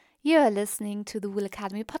You are listening to the Wool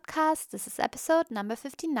Academy podcast. This is episode number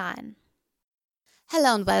 59.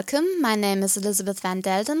 Hello and welcome. My name is Elizabeth Van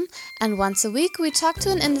Delden, and once a week we talk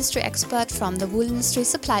to an industry expert from the wool industry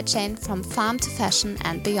supply chain from farm to fashion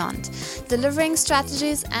and beyond, delivering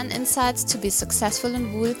strategies and insights to be successful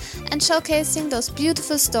in wool and showcasing those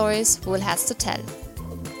beautiful stories wool has to tell.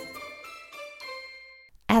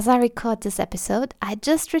 As I record this episode, I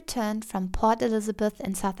just returned from Port Elizabeth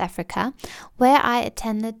in South Africa, where I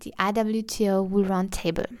attended the IWTO Wool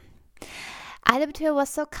Roundtable. IWTO was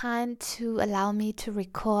so kind to allow me to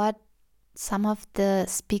record some of the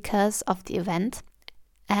speakers of the event,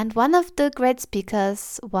 and one of the great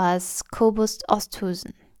speakers was Cobus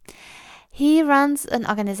Osthuizen. He runs an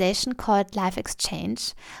organization called Life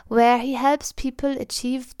Exchange, where he helps people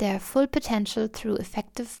achieve their full potential through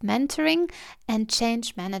effective mentoring and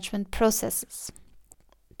change management processes.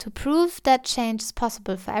 To prove that change is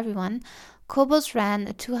possible for everyone, Cobus ran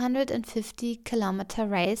a 250-kilometer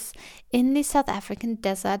race in the South African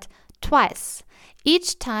desert twice,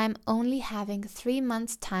 each time only having 3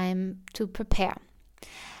 months' time to prepare.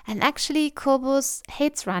 And actually, Cobus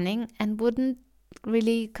hates running and wouldn't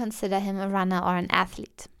really consider him a runner or an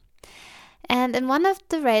athlete. And in one of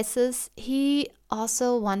the races, he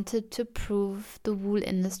also wanted to prove the wool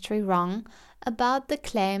industry wrong about the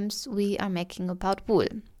claims we are making about wool.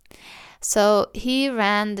 So he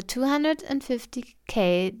ran the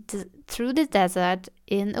 250k through the desert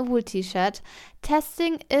in a wool t-shirt,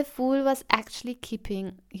 testing if wool was actually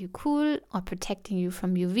keeping you cool or protecting you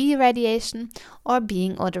from UV radiation or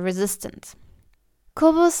being odor resistant.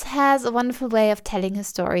 Cobus has a wonderful way of telling his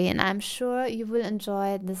story, and I'm sure you will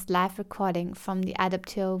enjoy this live recording from the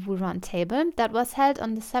IWTO Wool Roundtable that was held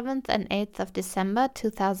on the 7th and 8th of December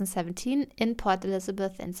 2017 in Port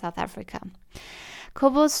Elizabeth in South Africa.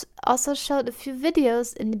 Cobus also showed a few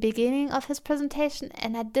videos in the beginning of his presentation,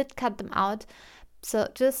 and I did cut them out, so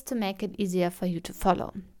just to make it easier for you to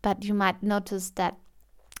follow. But you might notice that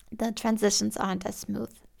the transitions aren't as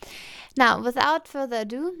smooth. Now, without further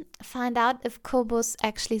ado, find out if Cobus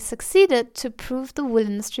actually succeeded to prove the wool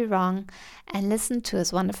industry wrong and listen to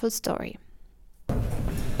his wonderful story.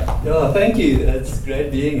 Yeah, thank you. It's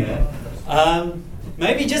great being here.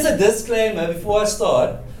 Maybe just a disclaimer before I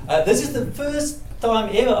start. This is the first time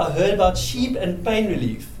ever I heard about sheep and pain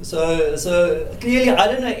relief. So clearly I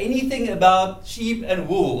don't know anything about sheep and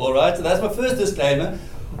wool, all right? So that's my first disclaimer.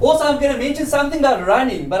 Also, I'm going to mention something about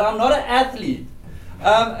running, but I'm not an athlete.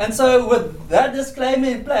 And so with that disclaimer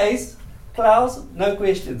in place, Klaus, no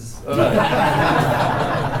questions. All right.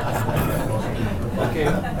 Okay.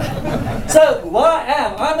 So what I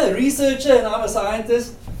am, I'm a researcher and I'm a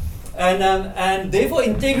scientist, and therefore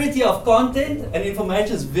integrity of content and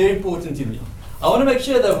information is very important to me. I want to make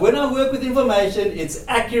sure that when I work with information, it's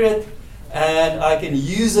accurate and I can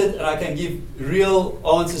use it and I can give real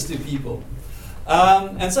answers to people.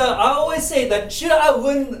 And so I always say that should I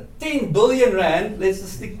win 10 billion rand, let's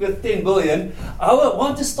just stick with 10 billion, I would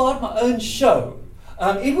want to start my own show.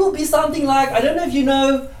 It will be something like, I don't know if you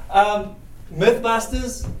know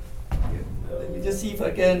Mythbusters. Let me just see if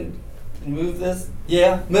I can move this.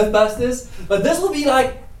 Yeah, Mythbusters. But this will be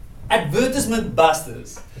like advertisement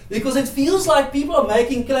busters. Because it feels like people are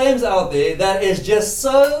making claims out there that is just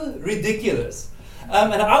so ridiculous.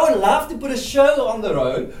 And I would love to put a show on the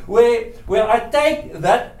road where I take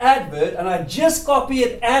that advert and I just copy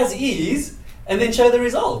it as is and then show the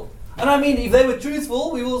result. And I mean, if they were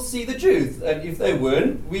truthful, we will see the truth. And if they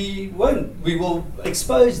weren't, we won't. We will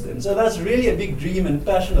expose them. So that's really a big dream and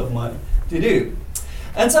passion of mine to do.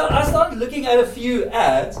 And so I started looking at a few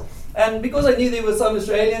ads. And because I knew there were some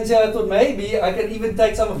Australians here, I thought maybe I can even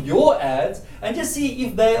take some of your ads and just see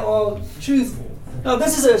if they are truthful. Now,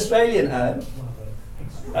 this is an Australian ad.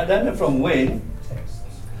 I don't know from when.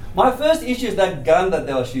 My first issue is that gun that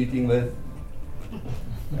they were shooting with.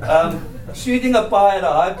 Shooting a pie at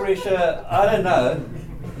a high pressure, I don't know.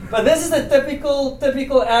 But this is a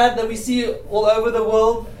typical ad that we see all over the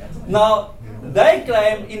world. Now, they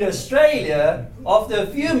claim in Australia, after a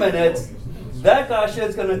few minutes, that guy's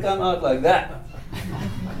shirt's going to come out like that.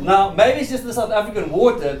 Now, maybe it's just the South African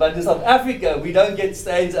water, but in South Africa, we don't get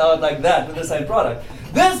stains out like that with the same product.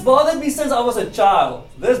 This bothered me since I was a child.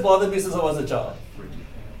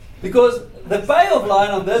 Because the payoff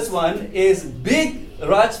line on this one is big,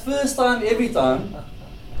 writes first time every time.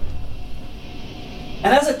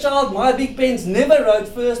 And as a child, my big pens never wrote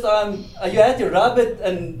first time. You had to rub it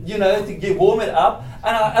and, to warm it up.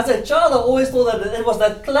 And as a child, I always thought that it was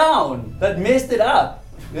that clown that messed it up,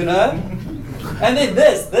 And then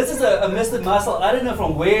this is a Mr. Muscle. I don't know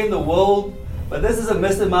from where in the world But this is a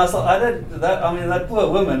Mr. Muscle. That poor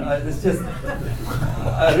woman, I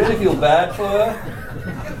really feel bad for her.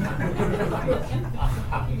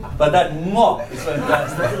 But that mop is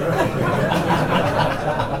fantastic.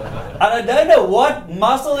 And I don't know what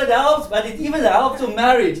muscle it helps, but it even helps with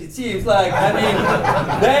marriage, it seems like.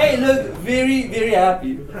 They look very, very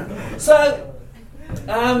happy. So,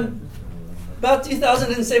 about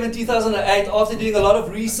 2007, 2008, after doing a lot of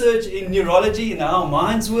research in neurology and how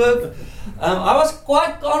minds work, I was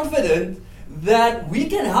quite confident that we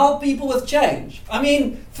can help people with change.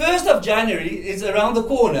 1st of January is around the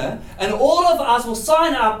corner, and all of us will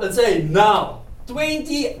sign up and say, now,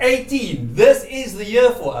 2018, this is the year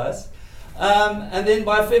for us. And then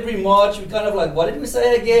by February, March, we kind of like, what did we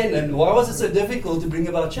say again? And why was it so difficult to bring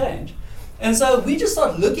about change? And so we just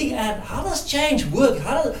start looking at how does change work?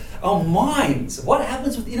 How do our minds, what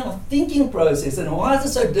happens within our thinking process, and why is it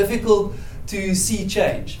so difficult to see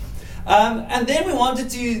change? And then we wanted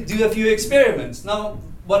to do a few experiments. Now,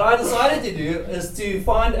 what I decided to do is to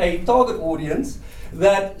find a target audience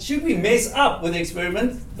that should we mess up with the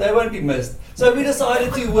experiment, they won't be missed. So we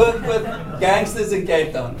decided to work with gangsters in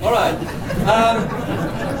Cape Town. All right.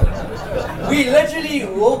 We literally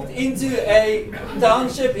walked into a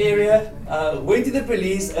township area, went to the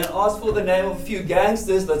police and asked for the name of a few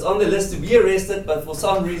gangsters that's on the list to be arrested, but for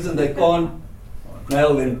some reason they can't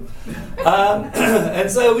nail them. And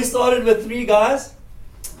so we started with 3 guys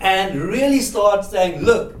and really start saying,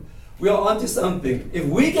 look, we are onto something. If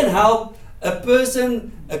we can help a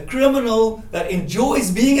person, a criminal that enjoys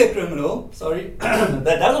being a criminal,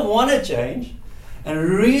 that doesn't want to change, and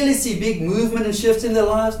really see big movement and shifts in their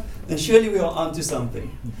lives, then surely we are onto something.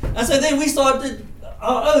 And so then we started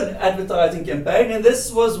our own advertising campaign, and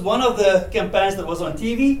this was one of the campaigns that was on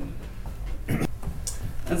TV.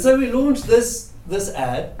 And so we launched this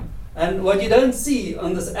ad, and what you don't see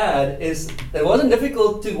on this ad is it wasn't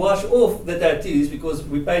difficult to wash off the tattoos because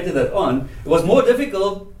we painted that on. It was more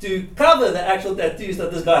difficult to cover the actual tattoos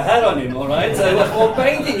that this guy had on him, all right? So it was more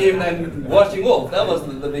painting him than washing off. That was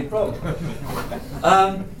the big problem.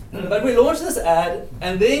 But we launched this ad,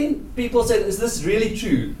 and then people said, is this really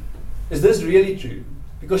true? Is this really true?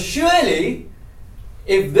 Because surely,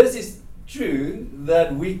 if this is true,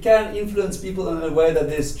 that we can influence people in a way that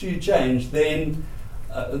there's true change, then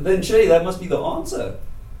surely that must be the answer.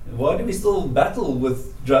 Why do we still battle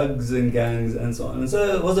with drugs and gangs and so on? And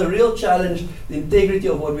so it was a real challenge. The integrity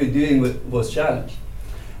of what we're doing was challenged.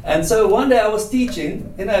 And so one day I was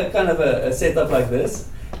teaching in a kind of a setup like this,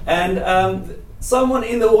 and someone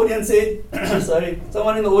in the audience said,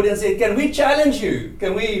 can we challenge you?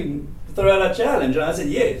 Can we throw out a challenge? And I said,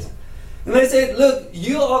 yes. And they said, look,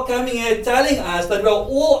 you are coming here telling us that we're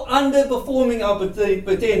all underperforming our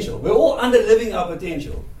potential. We're all underliving our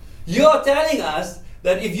potential. You are telling us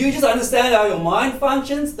that if you just understand how your mind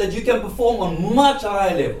functions, that you can perform on much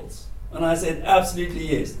higher levels. And I said, absolutely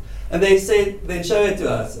yes. And they said, then show it to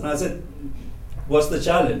us. And I said, what's the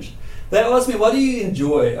challenge? They asked me, what do you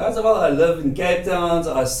enjoy? I said, well, I live in Cape Town,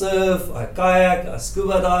 so I surf, I kayak, I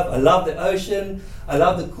scuba dive, I love the ocean, I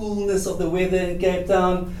love the coolness of the weather in Cape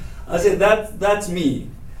Town. I said, that's me.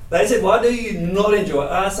 They said, what do you not enjoy?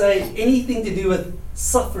 I say, anything to do with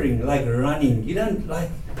suffering, like running. You don't like,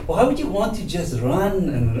 why would you want to just run?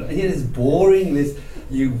 And it's boring,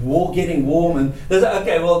 getting warm. And they said,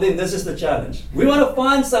 okay, well then this is the challenge. We want to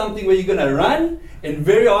find something where you're going to run in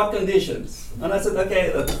very hot conditions. And I said,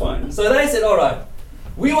 okay, that's fine. So they said, all right,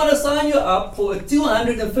 we want to sign you up for a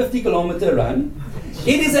 250 kilometer run.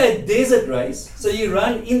 It is a desert race, so you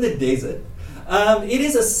run in the desert. It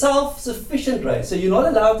is a self-sufficient race, so you're not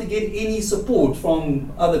allowed to get any support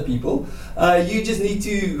from other people. You just need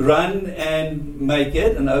to run and make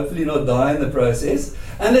it, and hopefully not die in the process.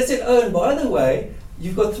 And they said, oh, and by the way,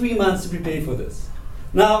 you've got 3 months to prepare for this.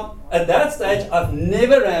 Now, at that stage, I've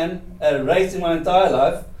never ran a race in my entire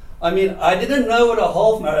life. I didn't know what a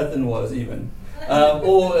half marathon was even.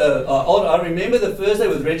 I remember the first day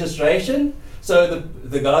with registration. So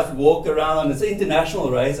the guys would walk around. It's an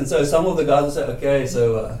international race, and so some of the guys would say, okay,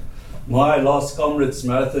 so my last Comrades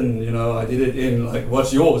marathon, I did it in, like,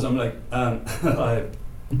 what's yours? I'm like, I've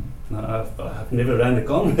never ran the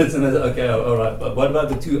Comrades. And they said, okay, all right, but what about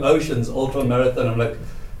the 2 Oceans ultra marathon? I'm like,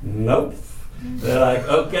 nope. They're like,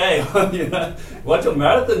 okay, what's your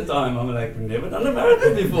marathon time? I'm like, never done a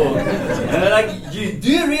marathon before. And they're like, you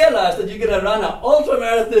do realize that you're going to run an ultra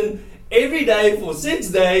marathon every day for 6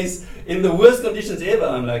 days in the worst conditions ever?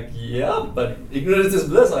 I'm like, yeah, but ignorance is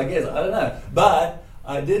bliss, I guess. I don't know. But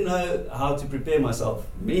I didn't know how to prepare myself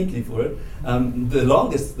mentally for it.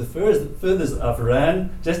 The furthest I've ran,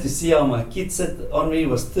 just to see how my kid sit on me,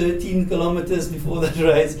 was 13 kilometers before that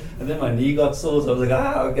race, and then my knee got sore, so I was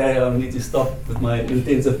like, okay, I need to stop with my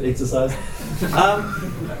intensive exercise.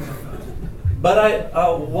 But I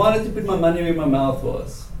wanted to put my money where my mouth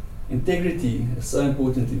was. Integrity is so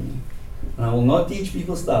important to me. And I will not teach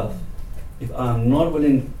people stuff if I'm not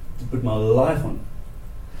willing to put my life on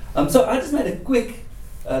it. So I just made a quick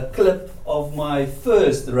clip of my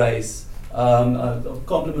first race,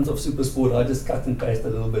 compliments of Supersport. I just cut and paste a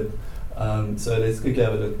little bit. So let's quickly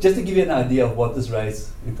have a look, just to give you an idea of what this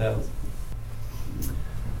race entails.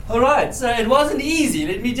 Alright, so it wasn't easy.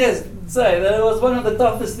 Let me just say that it was one of the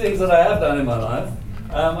toughest things that I have done in my life.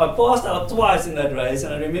 I passed out twice in that race,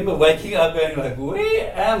 and I remember waking up going like,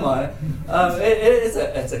 where am I?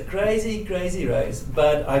 It's a crazy, crazy race.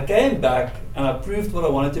 But I came back and I proved what I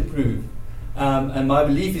wanted to prove. And my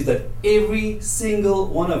belief is that every single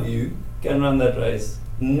one of you can run that race.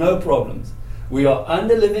 No problems. We are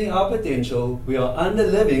underliving our potential. We are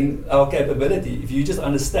underliving our capability. If you just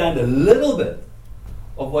understand a little bit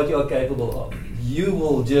of what you're capable of,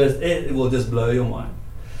 it will just blow your mind.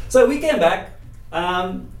 So we came back,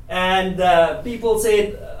 and people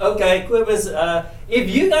said, okay, Cobus, if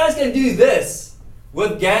you guys can do this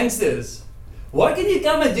with gangsters, what can you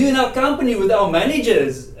come and do in our company with our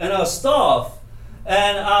managers and our staff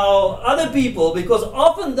and our other people? Because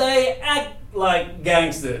often they act like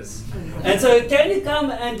gangsters. And so can you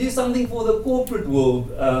come and do something for the corporate world,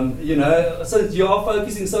 since you are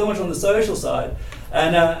focusing so much on the social side?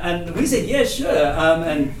 And we said, yeah, sure,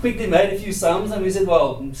 and quickly made a few sums, and we said,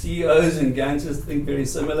 well, CEOs and gangsters think very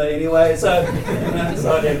similar anyway, so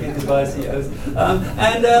sorry, I can't buy CEOs.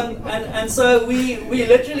 And so we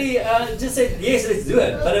literally just said, yes, let's do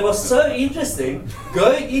it. But it was so interesting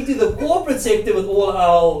going into the corporate sector with all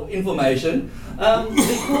our information,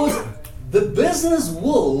 because the business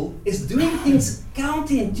world is doing things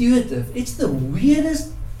counterintuitive. It's the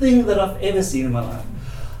weirdest thing that I've ever seen in my life.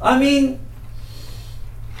 I mean,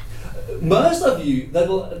 most of you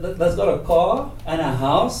that's got a car and a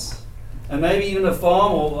house and maybe even a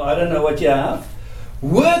farm, or I don't know what you have,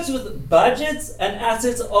 works with budgets and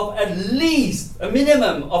assets of at least a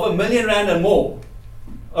minimum of R1 million and more.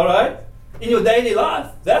 All right? In your daily life.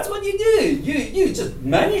 That's what you do. You just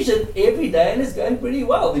manage it every day, and it's going pretty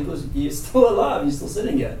well because you're still alive, you're still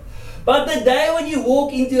sitting here. But the day when you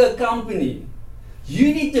walk into a company,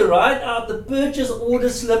 you need to write out the purchase order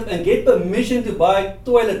slip and get permission to buy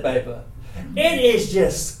toilet paper. It is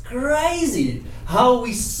just crazy how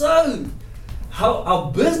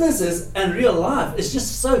our businesses and real life is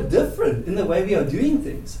just so different in the way we are doing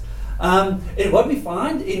things. And what we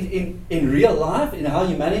find in real life, in how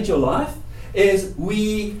you manage your life, is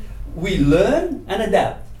we learn and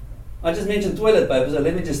adapt. I just mentioned toilet paper, so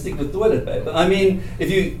let me just stick with toilet paper. I mean,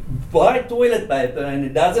 if you buy toilet paper and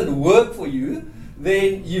it doesn't work for you,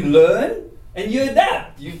 then you learn and you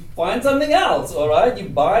adapt. You find something else, all right? You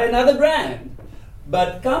buy another brand.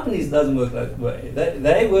 But companies doesn't work that way.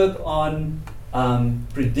 They work on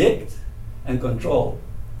predict and control.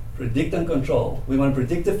 Predict and control. We want to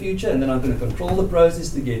predict the future, and then I'm going to control the process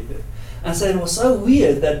to get there. And so it was so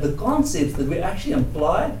weird that the concepts that we actually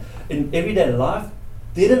applied in everyday life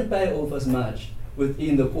didn't pay off as much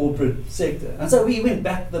within the corporate sector. And so we went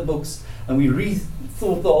back to the books and we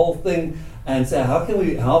rethought the whole thing and said, how can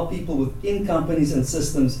we help people within companies and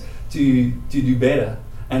systems to do better?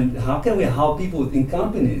 And how can we help people within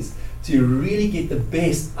companies to really get the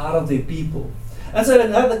best out of their people? And so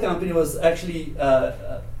another company was actually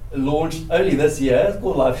launched only this year. It's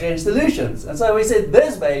called Life Change Solutions. And so we said,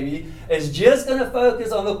 this baby is just going to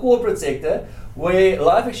focus on the corporate sector, where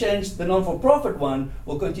Life Exchange, the non-for-profit one,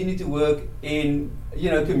 will continue to work in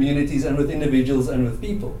communities and with individuals and with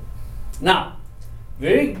people. Now,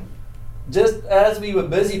 just as we were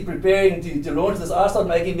busy preparing to launch this, I started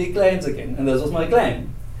making big claims again, and this was my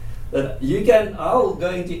claim. That I'll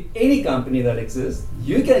go into any company that exists,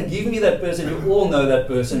 you can give me that person, you all know that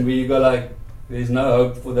person, where you go like, there's no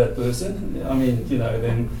hope for that person. I mean,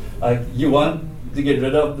 then you want to get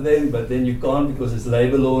rid of them, but then you can't because it's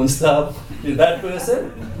labor law and stuff. That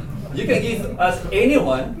person, you can give us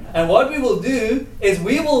anyone, and what we will do is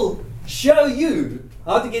we will show you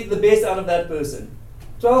how to get the best out of that person.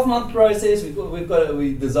 12-month process.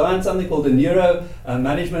 We designed something called the Neuro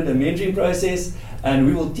Management and Mentoring process, and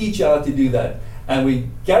we will teach you how to do that. And we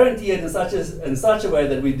guarantee it in such a way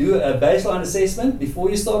that we do a baseline assessment before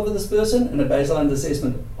you start with this person and a baseline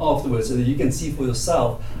assessment afterwards, so that you can see for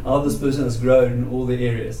yourself how this person has grown in all the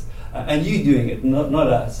areas. and you doing it, not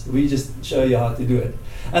us. We just show you how to do it.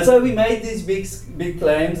 And so we made these big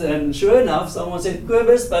claims, and sure enough, someone said,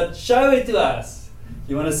 Cobus, but show it to us.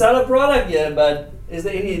 You want to sell a product here, but is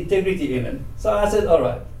there any integrity in it? So I said, all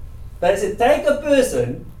right. They said, take a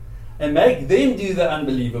person and make them do the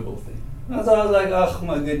unbelievable thing. And so I was like, oh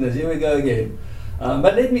my goodness, here we go again.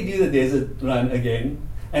 But let me do the desert run again,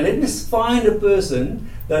 and let me find a person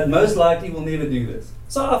that most likely will never do this.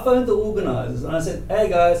 So I phoned the organizers and I said, hey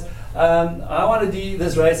guys, I want to do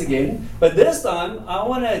this race again, but this time I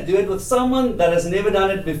want to do it with someone that has never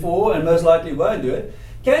done it before and most likely won't do it.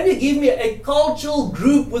 Can you give me a cultural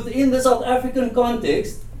group within the South African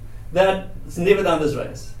context that's never done this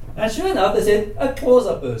race? And sure enough, they said, a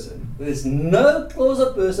Xhosa person. There's no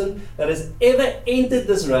Xhosa person that has ever entered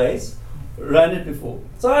this race, run it before.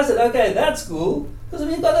 So I said, okay, that's cool, because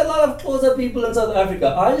we've got a lot of Xhosa people in South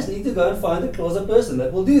Africa. I just need to go and find a Xhosa person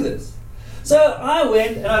that will do this. So I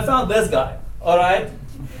went and I found this guy, all right?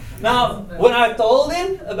 Now, when I told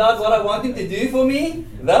him about what I want him to do for me,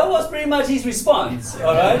 that was pretty much his response,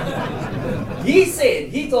 all right?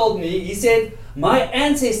 He told me, my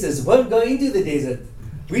ancestors won't go into the desert.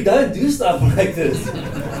 We don't do stuff like this.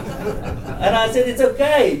 And I said, it's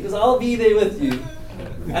okay, because I'll be there with you.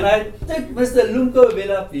 And I took Mr. Lumko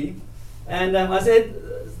Velapi, and I said,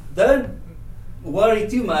 don't worry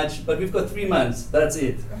too much, but we've got 3 months, that's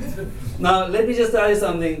it. Now, let me just tell you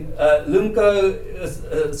something. Lumko is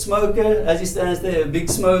a smoker, as he stands there, a big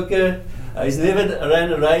smoker. He's never ran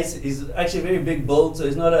a race. He's actually very big build, so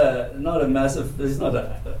he's not a massive, he's not an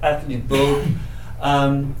athlete build.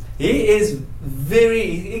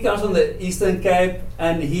 He comes from the Eastern Cape,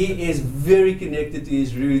 and he is very connected to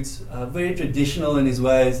his roots, very traditional in his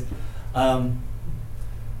ways.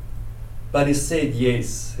 But he said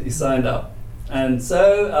yes, he signed up. And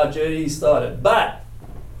so our journey started. But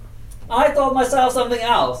I told myself something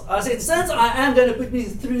else. I said, since I am going to put me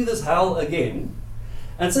through this hell again,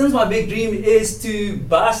 and since my big dream is to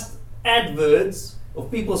bust adverts of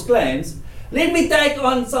people's claims, let me take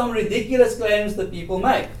on some ridiculous claims that people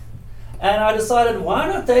make. And I decided, why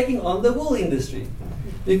not taking on the wool industry?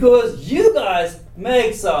 Because you guys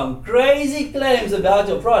make some crazy claims about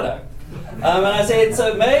your product. And I said,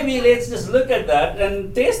 so maybe let's just look at that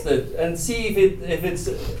and test it and see if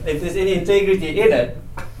there's any integrity in it.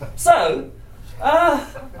 So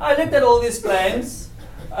I looked at all these claims.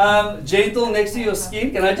 Gentle next to your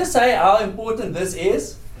skin. Can I just say how important this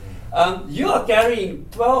is? You are carrying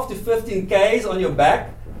 12 to 15 Ks on your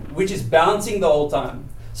back, which is bouncing the whole time.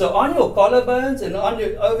 So on your collarbones and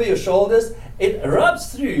over your shoulders, it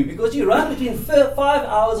rubs through because you run between 5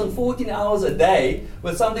 hours and 14 hours a day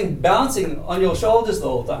with something bouncing on your shoulders the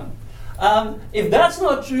whole time. If that's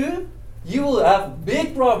not true, you will have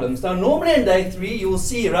big problems. Now, normally in day 3, you will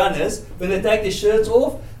see runners, when they take their shirts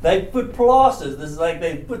off, they put plasters. This is like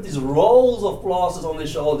they put these rolls of plasters on their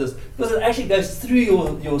shoulders because it actually goes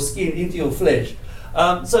through your skin into your flesh.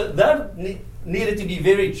 So that needed to be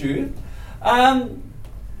very true.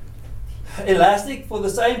 Elastic for the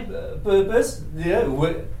same purpose,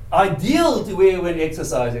 ideal to wear when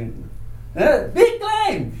exercising. Big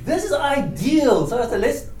claim. This is ideal. So I said,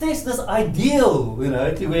 let's test this ideal,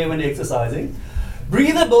 to wear when exercising.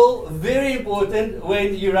 Breathable, very important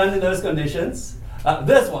when you run in those conditions.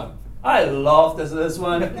 This one, I laughed at this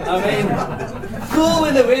one. I mean, cool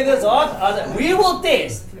when the weather's hot. I said, we will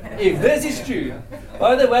test if this is true.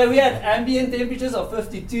 By the way, we had ambient temperatures of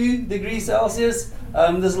 52 degrees Celsius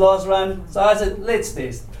this last run. So I said, let's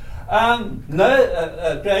test.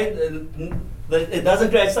 It doesn't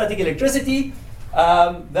create static electricity.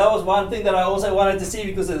 That was one thing that I also wanted to see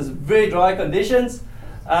because it was very dry conditions.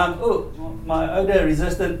 My odor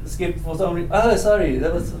resistant skipped for some reason. Oh, sorry,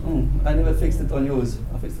 that was. I never fixed it on yours.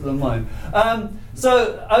 I fixed it on mine.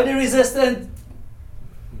 So odor resistant.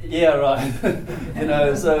 Yeah, right.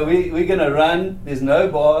 So we're gonna run. There's no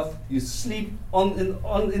bath. You sleep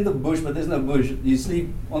in the bush, but there's no bush. You sleep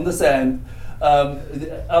on the sand.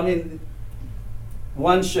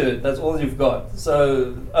 One shirt, that's all you've got.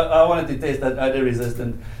 So I wanted to test that odor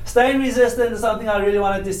resistant. Stain resistant is something I really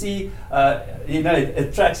wanted to see. It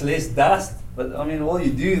attracts less dust, but all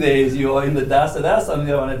you do there is you are in the dust, so that's something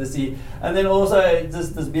I wanted to see. And then also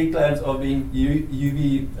just this big claims of being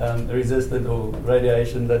UV resistant or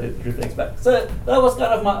radiation that it reflects back. So that was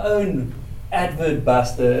kind of my own advert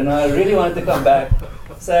buster, and I really wanted to come back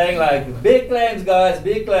saying like, big claims guys,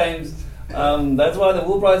 big claims. That's why the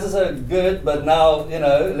wool prices are good, but now,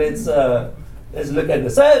 let's look at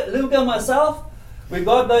this. So, Luca and myself, we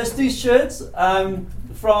got those 2 shirts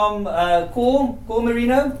from Core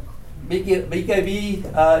Merino, BKB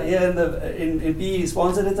here in PE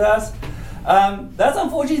sponsored it to us. That's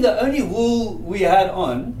unfortunately the only wool we had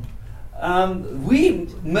on. We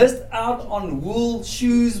missed out on wool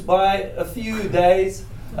shoes by a few days.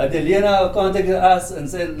 Delena contacted us and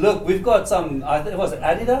said, look, we've got some, I think it was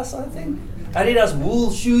Adidas, Adidas wool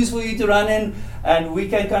shoes for you to run in, and we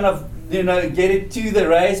can kind of, get it to the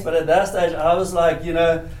race. But at that stage, I was like,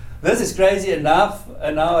 this is crazy enough,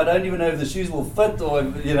 and now I don't even know if the shoes will fit or,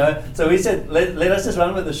 So we said, let us just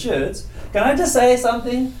run with the shirts. Can I just say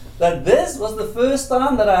something? That this was the first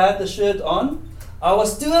time that I had the shirt on. I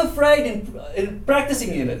was too afraid in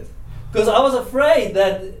practicing in it. Because I was afraid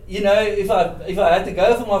that, if I had to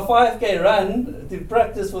go for my 5K run to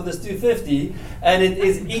practice for this 250 and it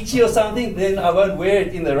is itchy or something, then I won't wear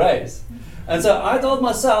it in the race. And so I told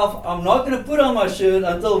myself, I'm not going to put on my shirt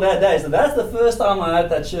until that day. So that's the first time I had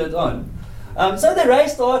that shirt on. So the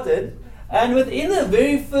race started, and within the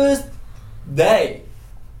very first day,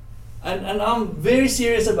 and I'm very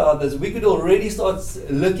serious about this, we could already start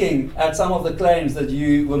looking at some of the claims that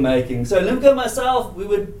you were making. So Limco and myself, we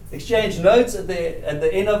would exchange notes at the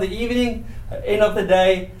end of the evening, end of the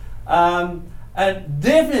day, and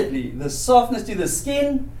definitely the softness to the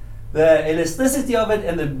skin, the elasticity of it,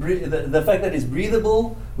 and the fact that it's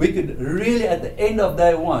breathable, we could really at the end of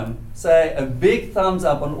day one say a big thumbs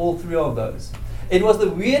up on all three of those. It was the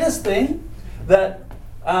weirdest thing that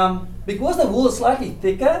because the wool is slightly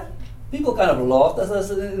thicker, people kind of laughed at us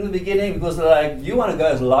in the beginning because they're like, you want to go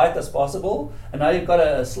as light as possible, and now you've got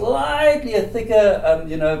a slightly thicker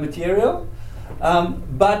material.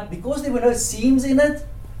 But because there were no seams in it,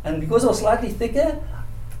 and because it was slightly thicker,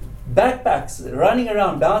 backpacks running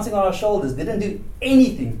around, bouncing on our shoulders, didn't do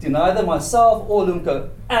anything to neither myself or Limco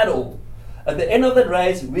at all. At the end of the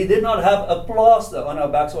race, we did not have a plaster on our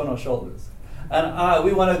backs or on our shoulders. And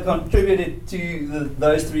we want to contribute it to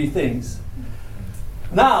those three things.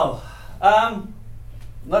 Now,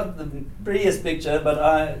 not the prettiest picture, but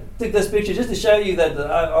I took this picture just to show you that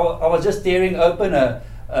I was just tearing open a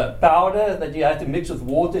powder that you had to mix with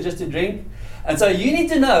water just to drink. And so you need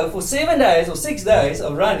to know, for 7 days or 6 days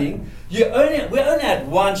of running, we only had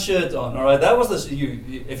one shirt on. All right, that was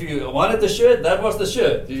if you wanted the shirt, that was the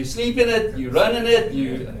shirt. You sleep in it, you run in it,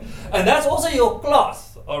 and that's also your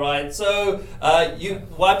cloth. All right, so you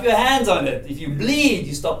wipe your hands on it. If you bleed,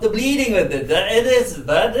 you stop the bleeding with it. This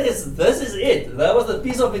is it. That was the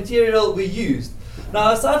piece of material we used.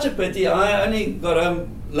 Now, it's such a pity. I only got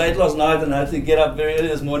home late last night and I had to get up very early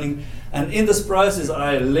this morning. And in this process,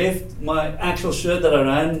 I left my actual shirt that I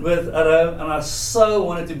ran with at home, and I so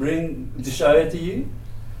wanted to show it to you.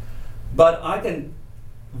 But I can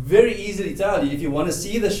very easily tell you, if you want to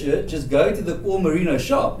see the shirt, just go to the Paul Merino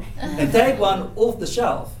shop and take one off the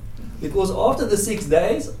shelf. Because after the 6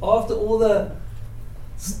 days, after all the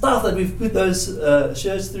stuff that we've put those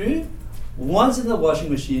shirts through, once in the washing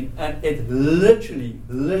machine, and it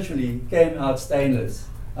literally came out stainless.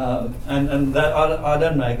 And that I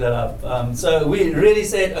don't make that up. So we really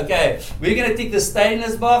said, okay, we're going to tick the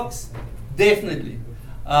stainless box, definitely.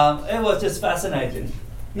 It was just fascinating.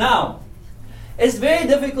 Now, it's very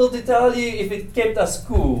difficult to tell you if it kept us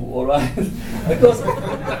cool, all right? Because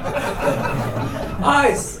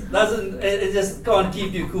ice it just can't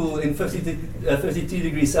keep you cool in 52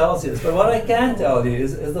 degrees Celsius. But what I can tell you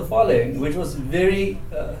is the following, which was very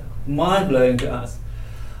mind-blowing to us.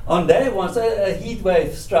 On day one, so a heat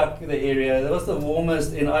wave struck the area. That was the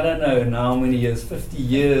warmest in, I don't know how many years, 50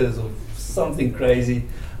 years or something crazy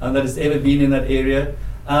that has ever been in that area.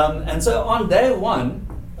 And so on day one,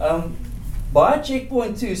 by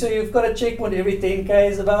checkpoint 2, so you've got a checkpoint every 10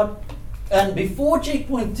 Ks about, and before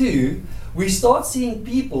checkpoint 2, we start seeing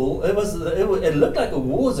people. It looked like a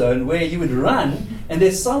war zone where you would run, and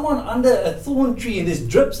there's someone under a thorn tree, and there's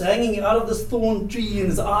drips hanging out of this thorn tree,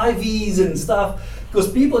 and there's IVs and stuff,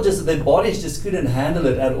 because people their bodies just couldn't handle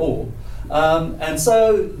it at all. And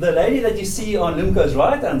so the lady that you see on Limco's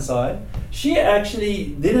right-hand side, she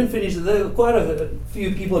actually didn't finish. There were quite a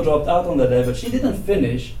few people dropped out on that day, but she didn't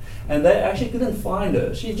finish, and they actually couldn't find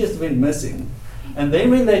her. She just went missing. And then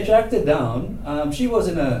when they tracked her down, she was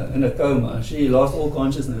in a coma. She lost all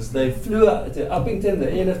consciousness. They flew out to Uppington.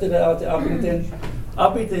 They airlifted her out to Uppington.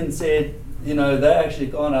 Uppington said, they actually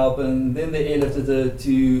can't help, and then they airlifted her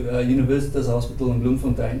to Universitas Hospital in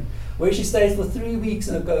Bloemfontein, where she stayed for 3 weeks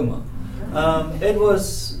in a coma. It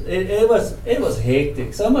was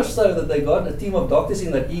hectic, so much so that they got a team of doctors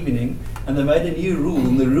in that evening, and they made a new rule.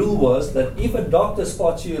 And the rule was that if a doctor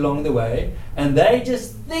spots you along the way, and they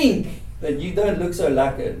just think that you don't look so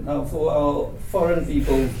lacquered. Now, for our foreign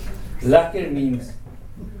people, lacquer means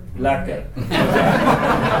lacquer.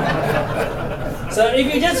 So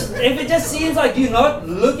if it just seems like you're not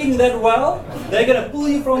looking that well, they're going to pull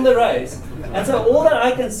you from the race. And so all that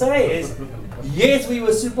I can say is, yes, we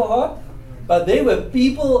were super hot, but there were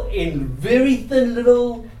people in very thin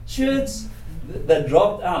little shirts that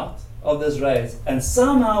dropped out of this race. And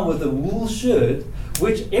somehow with the wool shirt,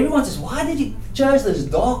 which everyone says, why did you choose those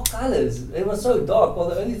dark colors? It was so dark. Well,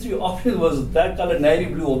 the only three options was that color, navy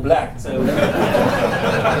blue or black. So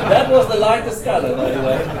that was the lightest color, by the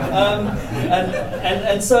way.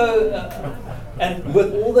 And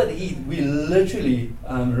with all that heat, we literally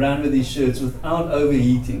ran with these shirts without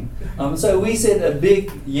overheating. So we said a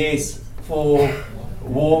big yes for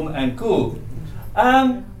warm and cool.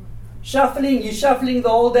 Shuffling, you're shuffling the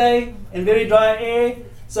whole day in very dry air.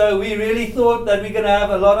 So we really thought that we're going to have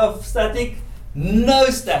a lot of static. No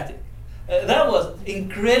static. That was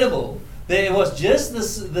incredible. There was just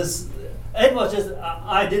this. It was just,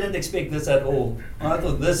 I didn't expect this at all. I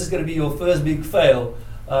thought this is going to be your first big fail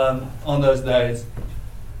on those days.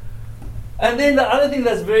 And then the other thing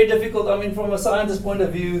that's very difficult, I mean, from a scientist's point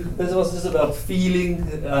of view, this was just about feeling,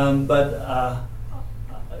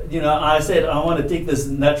 I said I want to take this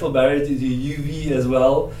natural barrier to the UV as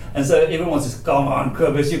well. And so everyone says, come on,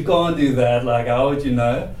 Cobus, you can't do that. Like, how would you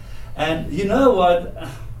know? And you know what?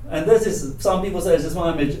 And this is, some people say it's just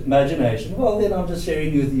my imagination. Well, then I'm just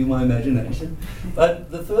sharing with you my imagination.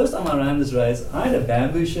 But the first time I ran this race, I had a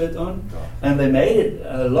bamboo shirt on, and they made it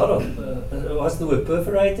a lot of, what's the word,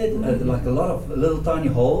 perforated? Like a lot of little tiny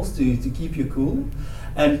holes to keep you cool.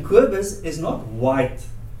 And Cobus is not white.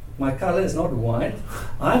 My color is not white.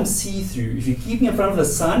 I'm see-through. If you keep me in front of the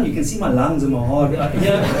sun, you can see my lungs and my heart.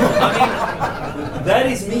 That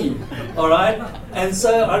is me, all right? And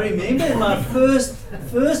so I remember in my first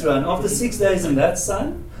run, after 6 days in that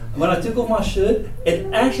sun, when I took off my shirt, it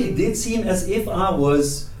actually did seem as if I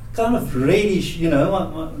was kind of reddish,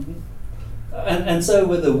 And so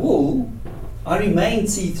with the wool, I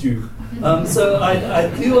remained see-through. So I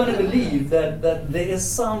do want to believe that there is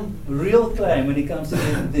some real claim when it comes to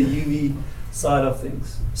the UV side of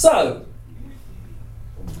things. So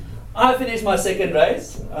I finished my second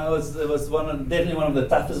race. It was definitely one of the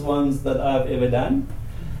toughest ones that I've ever done.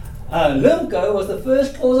 Limco was the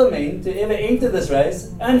first Xhosa men to ever enter this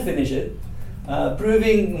race and finish it,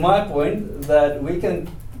 proving my point that we can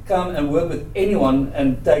come and work with anyone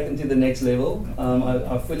and take them to the next level.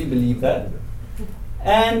 I fully believe that.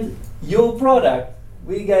 And your product,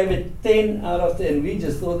 we gave it 10 out of 10. We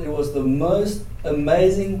just thought it was the most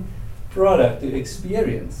amazing product to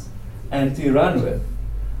experience and to run with.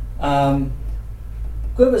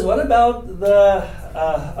 Cobus, what about the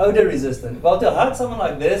odor resistant? Well, to hug someone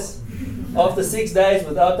like this after 6 days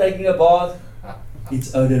without taking a bath,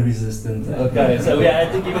 it's odor resistant. Okay, so we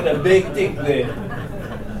had to give it a big tick there.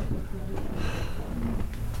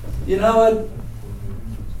 You know what?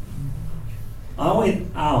 I went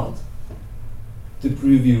out to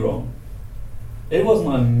prove you wrong. It was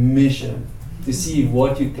my mission to see if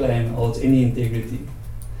what you claim holds any integrity.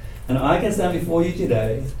 And I can stand before you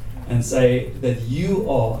today and say that you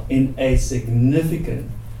are in a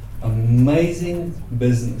significant, amazing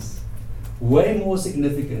business. Way more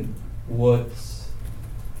significant what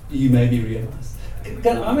you maybe realize.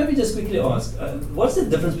 Can I maybe just quickly ask, what's the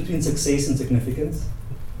difference between success and significance?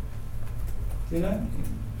 Do you know?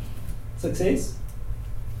 Success?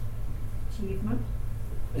 Achievement.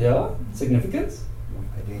 Yeah. Significance?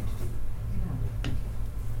 Identity.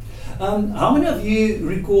 How many of you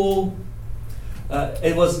recall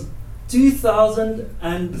it was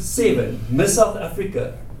 2007, Miss South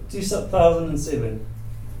Africa, 2007.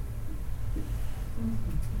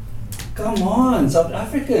 Come on, South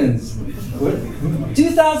Africans.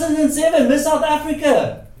 2007, Miss South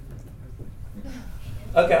Africa.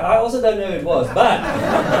 Okay, I also don't know who it was, but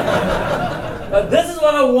this is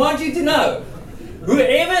what I want you to know.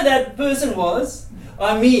 Whoever that person was,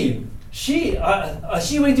 I mean, she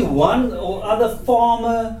went to one or other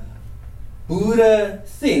farmer, Buddha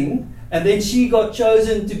thing, and then she got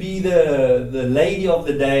chosen to be the lady of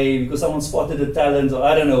the day because someone spotted her talent or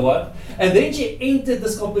I don't know what. And then she entered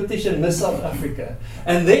this competition, Miss South Africa.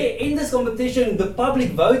 And there in this competition, the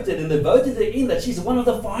public voted, and they voted her in that she's one of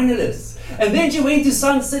the finalists. And then she went to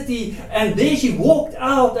Sun City, and there she walked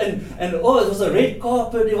out, and oh, it was a red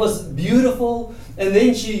carpet, it was beautiful. And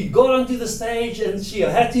then she got onto the stage, and she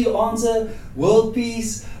had to answer world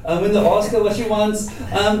peace when they asked her what she wants.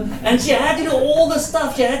 And she had to do all the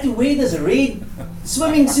stuff. She had to wear this red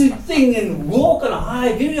swimming suit thing and walk on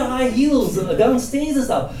very high heels downstairs and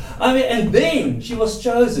stuff. I mean, and then she was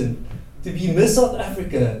chosen to be Miss South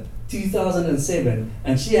Africa 2007,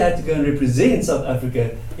 and she had to go and represent South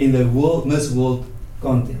Africa in the Miss World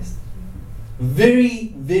contest.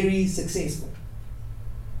 Very, very successful.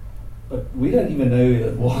 but we don't even know who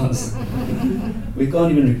that was. We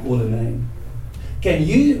can't even recall a name. Can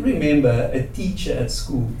you remember a teacher at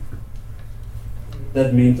school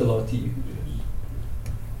that meant a lot to you?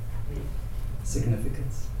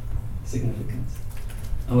 Significance. Significance.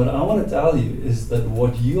 And what I want to tell you is that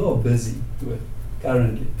what you are busy with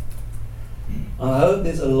currently, I hope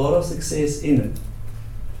there's a lot of success in it.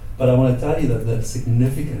 But I want to tell you that the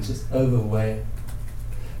significance just overweigh it.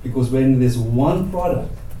 Because when there's one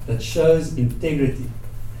product that shows integrity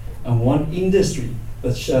and one industry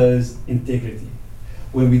that shows integrity,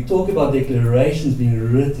 when we talk about declarations being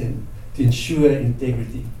written to ensure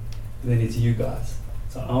integrity, then it's you guys.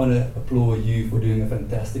 So I want to applaud you for doing a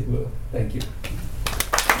fantastic work. Thank you.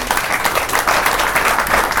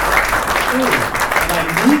 And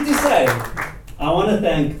I need to say, I want to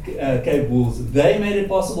thank Cape Wools. They made it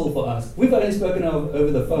possible for us. We've only spoken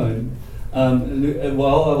over the phone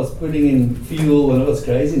while I was putting in fuel and all this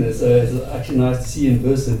craziness, so it's actually nice to see you in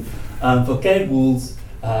person. For Cape Wools,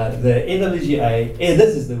 the NWGA,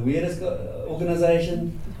 this is the weirdest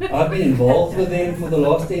organization. I've been involved with them for the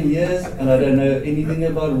last 10 years, and I don't know anything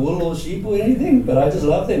about wool or sheep or anything, but I just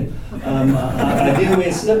love them. I didn't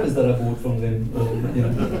wear slippers that I bought from them,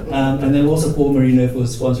 and then also Paul Marino for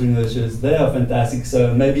sponsoring those shirts. They are fantastic,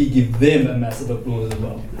 so maybe give them a massive applause as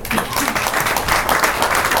well.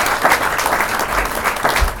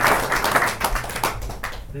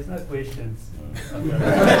 There's no questions.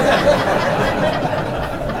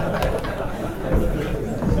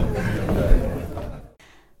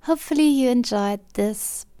 Hopefully you enjoyed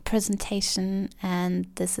this presentation and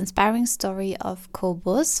this inspiring story of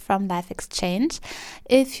Kobus from Life Exchange.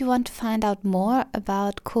 If you want to find out more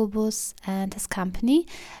about Kobus and his company,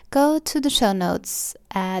 go to the show notes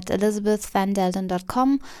at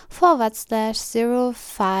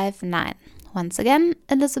elizabethvandelden.com/059. Once again,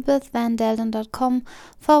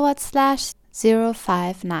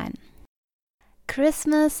 elizabethvandelden.com/059.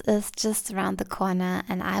 Christmas is just around the corner,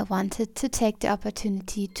 and I wanted to take the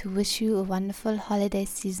opportunity to wish you a wonderful holiday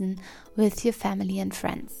season with your family and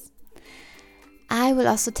friends. I will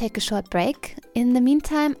also take a short break. In the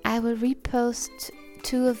meantime, I will repost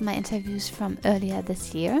 2 of my interviews from earlier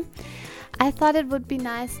this year. I thought it would be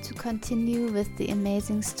nice to continue with the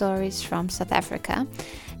amazing stories from South Africa.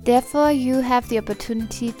 Therefore, you have the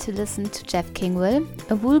opportunity to listen to Jeff Kingwill,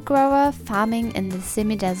 a wool grower farming in the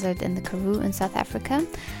semi-desert in the Karoo in South Africa,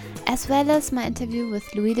 as well as my interview with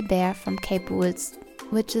Louis de Beer from Cape Wools,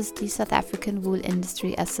 which is the South African Wool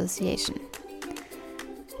Industry Association.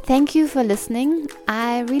 Thank you for listening.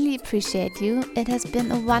 I really appreciate you. It has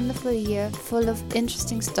been a wonderful year full of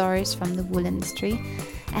interesting stories from the wool industry,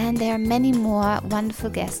 and there are many more wonderful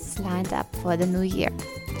guests lined up for the new year.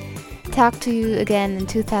 Talk to you again in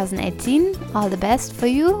 2018. All the best for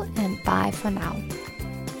you, and bye for now.